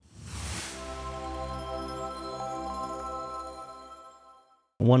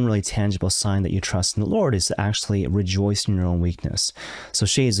one really tangible sign that you trust in the Lord is to actually rejoice in your own weakness. So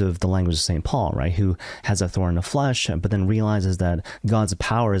shades of the language of St. Paul, right, who has a thorn in the flesh, but then realizes that God's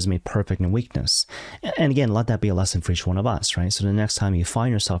power is made perfect in weakness. And again, let that be a lesson for each one of us, right? So the next time you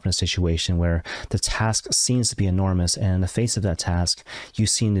find yourself in a situation where the task seems to be enormous, and in the face of that task, you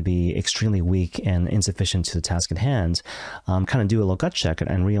seem to be extremely weak and insufficient to the task at hand, kind of do a little gut check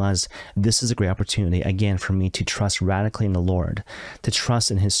and realize this is a great opportunity, again, for me to trust radically in the Lord, to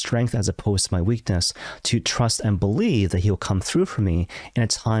trust in his strength as opposed to my weakness, to trust and believe that he'll come through for me in a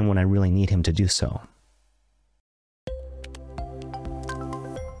time when I really need him to do so.